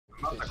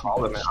about to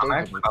call them. I'm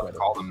actually about to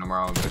call them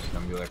tomorrow and visit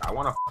them and be like, I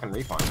want a fucking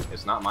refund.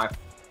 It's not my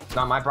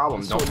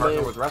problem. Don't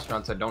partner with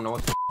restaurants that don't know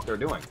what the fuck they're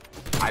doing.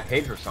 I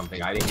paid for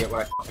something. I didn't get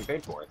what I fucking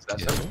paid for. It's that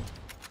simple.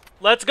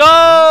 Let's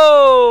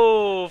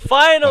go!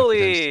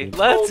 Finally!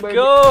 Let's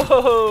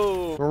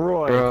go!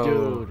 Roy, bro.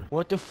 dude.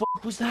 What the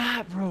fuck was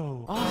that,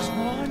 bro?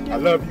 I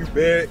love you,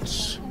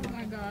 bitch.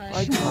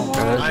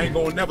 I ain't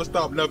gonna never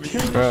stop loving you,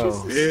 Bro.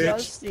 bitch.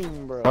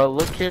 Disgusting, bro. Bro,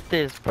 look at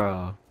this,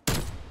 bro.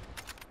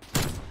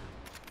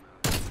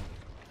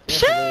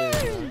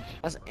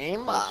 That's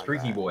aimbot.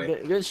 Streaky boy.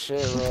 Good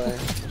shit, Roy.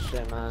 Good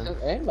shit, man.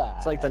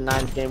 It's like the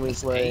 9th game we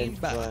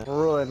played. But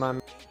Roy, my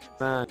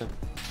man.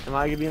 Am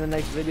I gonna be in the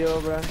next video,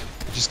 bro?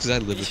 Just because I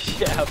live with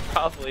you. Yeah,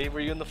 probably.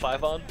 Were you in the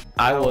 5-on?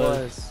 I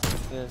was.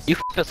 Yes. You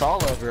f***ed us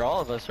all over.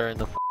 All of us are in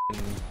the f***ing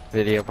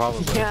video,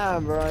 probably. Yeah,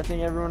 bro. I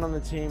think everyone on the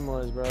team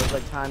was, bro. It was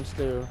like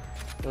 ×2.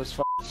 It was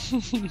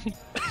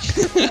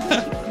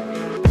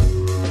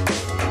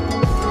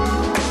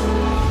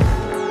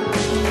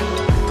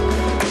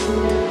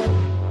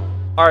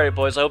Alright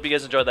boys, I hope you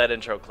guys enjoyed that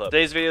intro clip.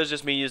 Today's video is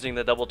just me using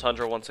the double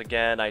Tundra once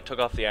again. I took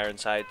off the iron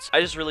sights. I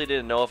just really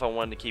didn't know if I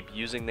wanted to keep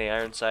using the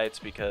iron sights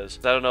because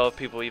I don't know if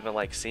people even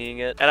like seeing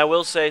it. And I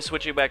will say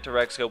switching back to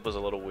rec scope was a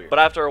little weird. But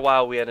after a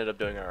while we ended up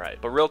doing alright.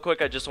 But real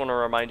quick, I just want to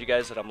remind you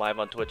guys that I'm live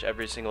on Twitch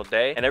every single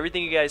day. And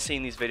everything you guys see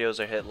in these videos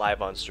are hit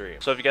live on stream.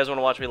 So if you guys want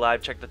to watch me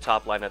live, check the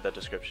top line of the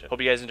description. Hope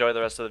you guys enjoy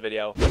the rest of the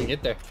video.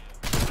 Get there.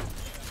 I'm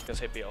gonna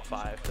say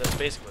BO5. That's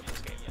basically what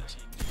this game is.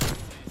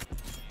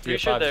 Pretty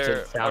sure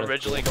they're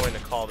originally going to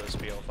call this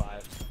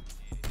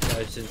BO5. No,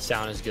 it didn't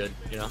sound as good,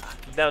 you know?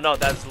 No,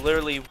 that's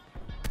literally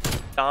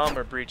Dom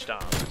or Breach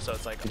Dom. So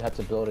it's like you'd have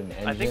to build an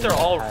engine. I think they're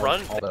all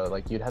run.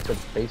 Like you'd have to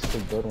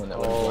basically build one that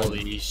would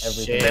Holy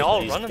shit! They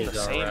all run in the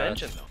same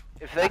engine though.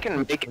 If they can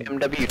make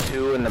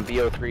MW2 in the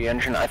BO3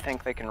 engine, I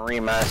think they can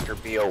remaster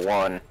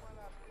BO1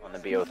 on the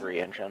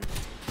BO3 engine.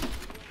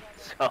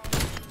 So,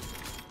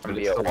 But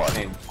it's still the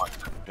same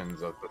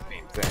functions of the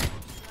same thing.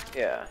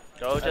 yeah.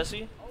 Go,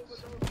 Jesse.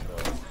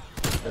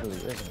 Literally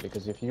isn't,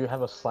 because if you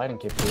have a sliding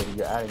capability,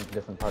 you're adding to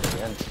different parts of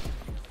the engine.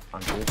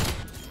 Aren't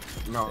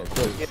you? No, Yeah,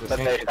 it's the but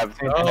same, they it's have- the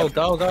same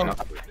Go.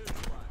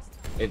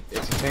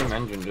 It's the same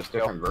engine, just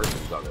different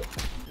versions of it.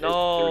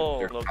 No,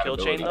 They're no kill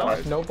chain though.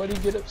 compatibility-wise. Nobody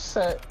get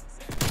upset,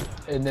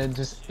 and then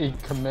just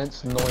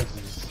commence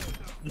noises.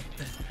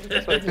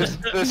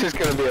 This is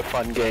gonna be a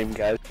fun game,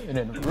 guys. And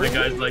then The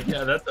guy's like,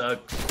 yeah, that's a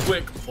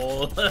quick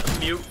full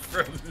mute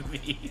from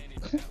me.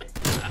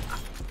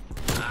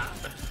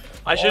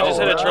 I should have just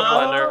hit a triple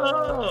ender.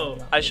 Oh.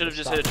 I should have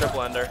just hit a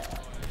triple ender.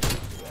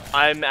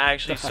 I'm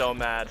actually so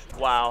mad.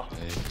 Wow.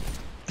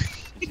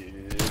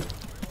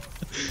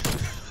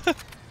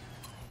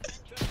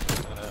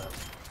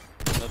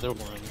 Another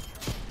one.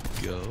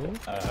 Go.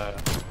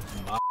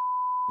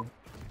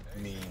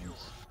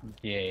 means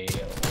gay,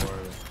 or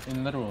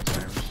in literal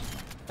terms.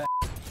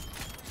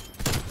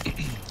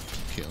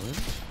 Killing.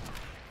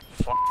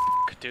 Fuck,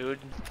 dude.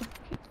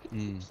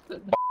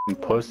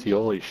 Pussy,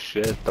 holy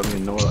shit, don't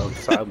even know what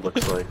outside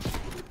looks like.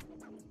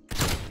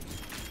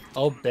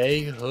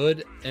 Obey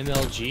Hood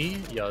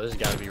MLG? Yo, this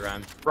has gotta be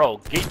rhyme. Bro,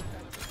 get.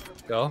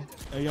 Go.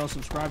 Hey, yo,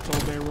 subscribe to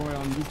Obey Roy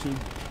on YouTube.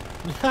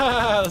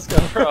 Let's go.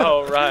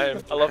 Bro,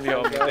 rhyme. I love you,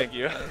 homie. Thank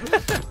you.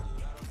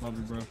 Love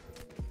you, bro.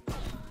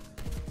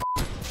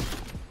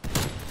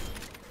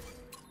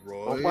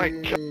 Roy. Oh my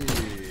god.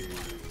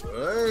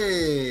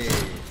 Hey.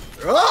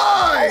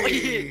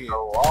 Roy!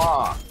 Go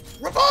off.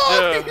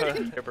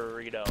 Dude, your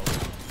burrito.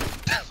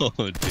 Oh,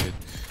 dude.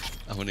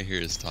 I want to hear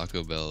his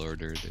Taco Bell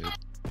order, dude.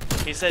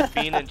 He said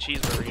bean and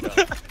cheese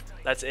burrito.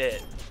 That's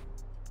it.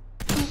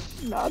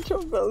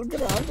 Nacho Bel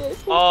Grande.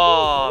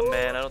 Oh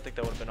man, I don't think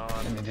that would have been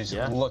on. And then just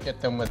look at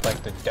them with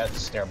like the death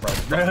stare, bro.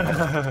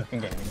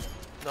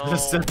 No.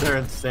 Just sit there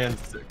and stand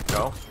still.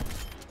 Go.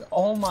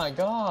 Oh my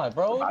god,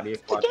 bro. Body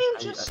The game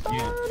just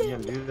started. You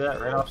can do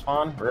that right off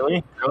spawn?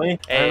 Really? Really?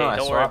 Hey, I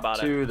don't worry about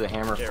it. to the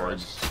hammer Get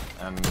forge,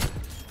 and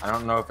I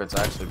don't know if it's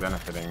actually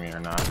benefiting me or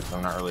not, because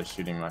I'm not really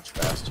shooting much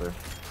faster.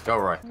 Go,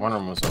 Roy. One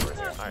room was over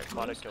here. Alright,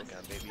 quad kill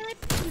cam, baby.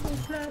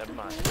 Never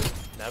mind.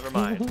 Never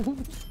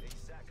mind.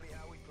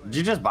 Did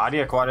you just body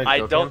a quad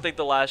I don't think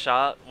the last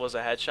shot was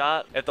a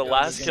headshot. If the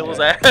last kill was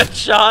a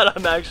headshot,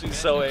 I'm actually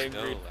so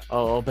angry.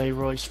 Oh, Obey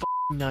Roy's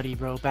f***ing nutty,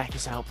 bro. Back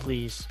us out,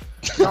 please.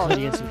 You're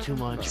against him too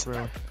much,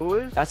 bro. Who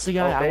is? That's the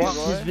guy. I Obey watched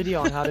Roy? his video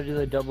on how to do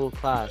the double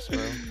class,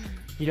 bro.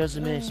 He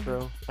doesn't miss,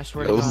 bro. I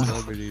swear to God.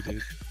 Celebrity,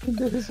 dude.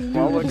 Dude,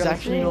 he's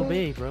actually an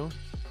Obey, bro.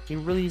 He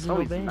really is an No,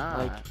 he's Obey. not.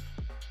 Like,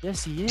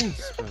 yes, he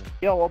is, bro.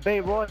 Yo, Obey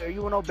Roy, are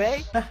you an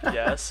Obey?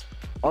 Yes.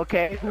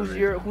 Okay, who's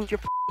your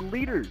f***ing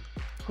leader?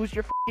 Who's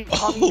your f***ing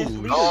communist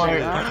leader? Oh,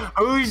 man, huh?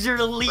 who's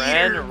your leader,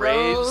 Fran,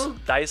 Raves,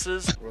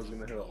 Dices. Roy's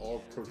gonna hit an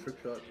all-pro trick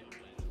shot.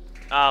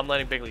 I'm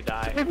letting Bigley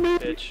die,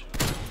 bitch.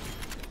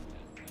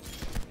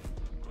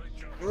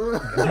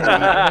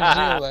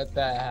 Let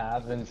that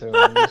happen to him.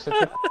 You're such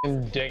a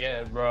f***ing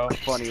dickhead, bro.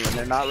 Funny, when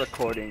they're not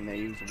recording, they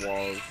use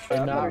walls.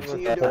 They're not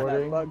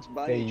recording,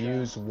 they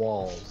use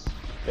walls.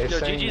 They're Yo,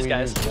 saying GG's, we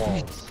guys. use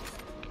walls.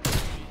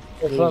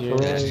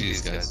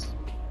 GG's, guys.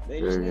 They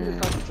just need to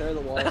fucking tear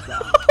the walls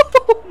down.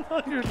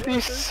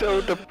 He's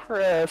so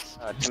depressed.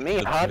 To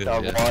me, hot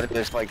dog water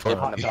is like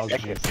hot dog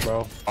juice,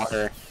 bro.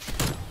 Water.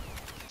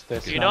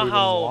 You know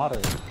how,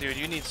 dude,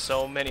 you need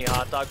so many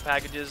hot dog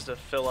packages to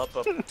fill up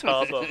a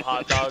tub of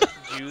hot dog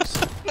juice.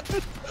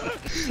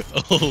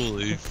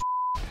 Holy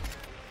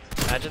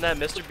Imagine that.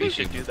 Mr. B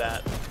should do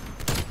that.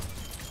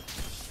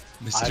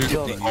 Mr.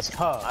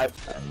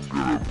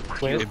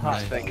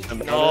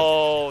 B.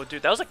 No,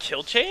 dude, that was a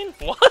kill chain?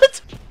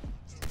 What?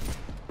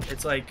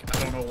 It's like,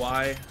 I don't know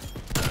why.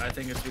 I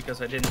think it's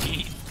because I didn't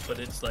eat, but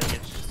it's like,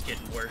 it's just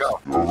getting worse.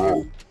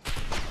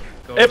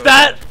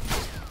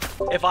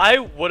 If I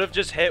would have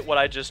just hit what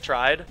I just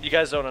tried, you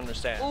guys don't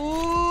understand.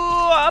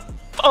 Ooh, I'm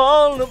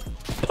falling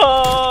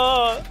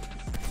apart.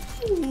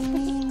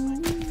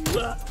 Ooh,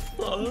 I'm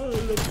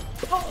falling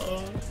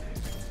apart.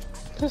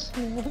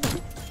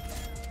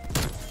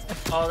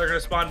 Oh, they're gonna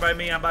spawn by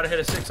me. I'm about to hit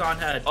a 6 on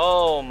head.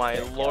 Oh my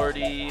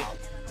lordy.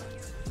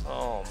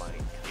 Oh my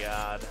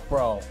god.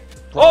 Bro.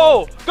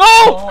 Oh!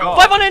 Go!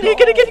 5 on it! Get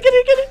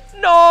it!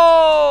 No!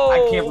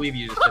 I can't believe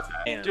you just did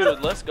that.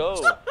 Dude, let's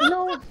go.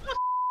 No.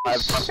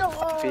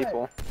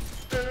 People.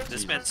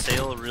 This man's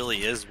Sale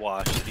really is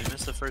washed. Did he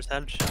miss the first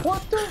headshot?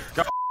 What the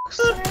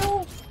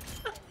Sale?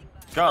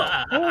 Go.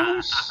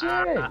 Holy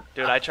shit.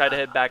 Dude, I tried to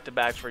hit back to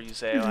back for you,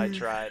 Sale. I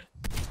tried.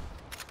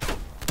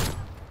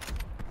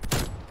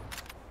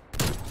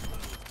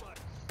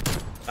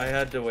 I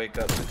had to wake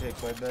up to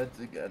take my meds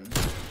again.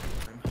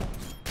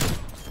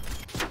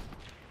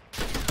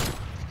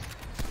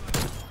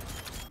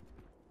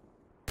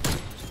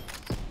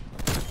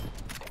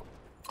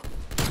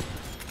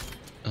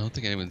 I don't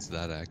think anyone's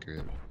that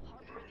accurate.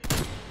 I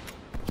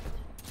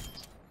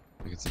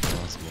think it's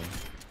impossible.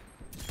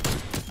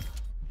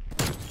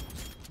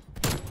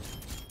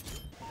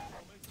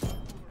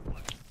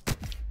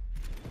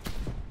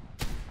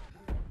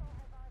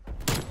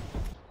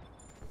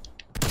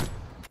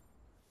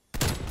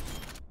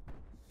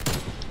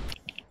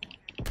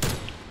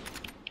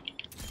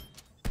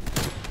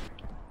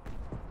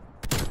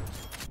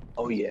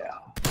 Oh yeah.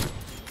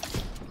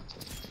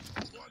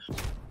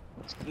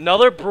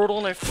 Another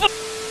brutal knife.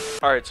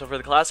 Alright, so for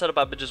the class setup,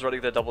 I've been just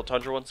running the double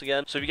Tundra once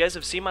again. So if you guys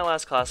have seen my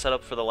last class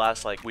setup for the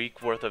last like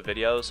week worth of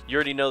videos, you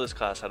already know this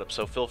class setup,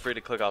 so feel free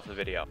to click off the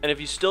video. And if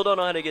you still don't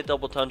know how to get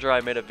double Tundra,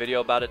 I made a video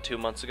about it 2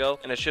 months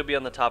ago, and it should be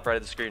on the top right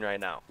of the screen right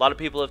now. A lot of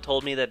people have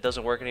told me that it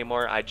doesn't work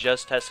anymore. I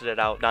just tested it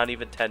out not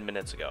even 10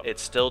 minutes ago. It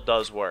still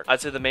does work. I'd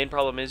say the main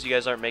problem is you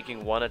guys aren't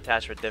making one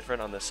attachment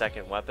different on the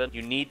second weapon.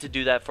 You need to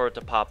do that for it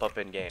to pop up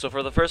in game. So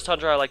for the first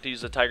Tundra, I like to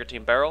use the Tiger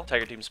Team Barrel,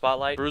 Tiger Team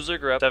Spotlight, Bruiser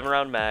Grip,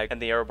 7-round mag,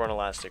 and the Airborne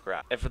Elastic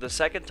Wrap. And for the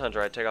second Tundra,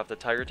 I take off the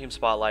Tiger Team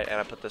Spotlight and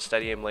I put the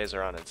Steady Aim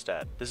Laser on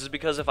instead. This is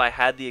because if I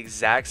had the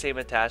exact same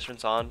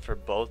attachments on for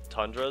both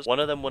Tundras,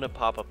 one of them wouldn't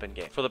pop up in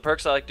game. For the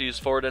perks, I like to use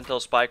Forward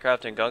Intel,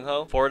 Spycraft, and Gung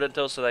Ho. Forward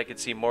Intel so that I can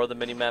see more of the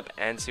minimap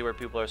and see where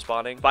people are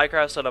spawning.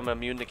 Spycraft so that I'm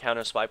immune to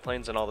counter spy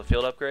planes and all the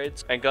field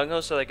upgrades. And Gung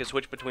Ho so that I can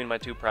switch between my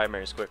 2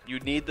 primaries quick.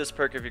 You need this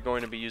perk if you're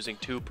going to be using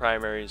 2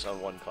 primaries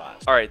on 1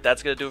 class. Alright,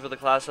 that's going to do it for the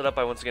class setup.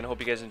 I once again hope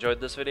you guys enjoyed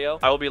this video.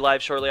 I will be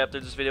live shortly after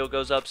this video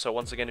goes up, so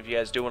once again, if you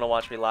guys do want to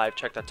watch me live,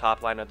 check the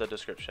top line of the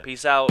description.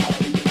 Peace out.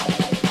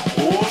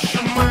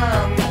 Ocean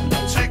man.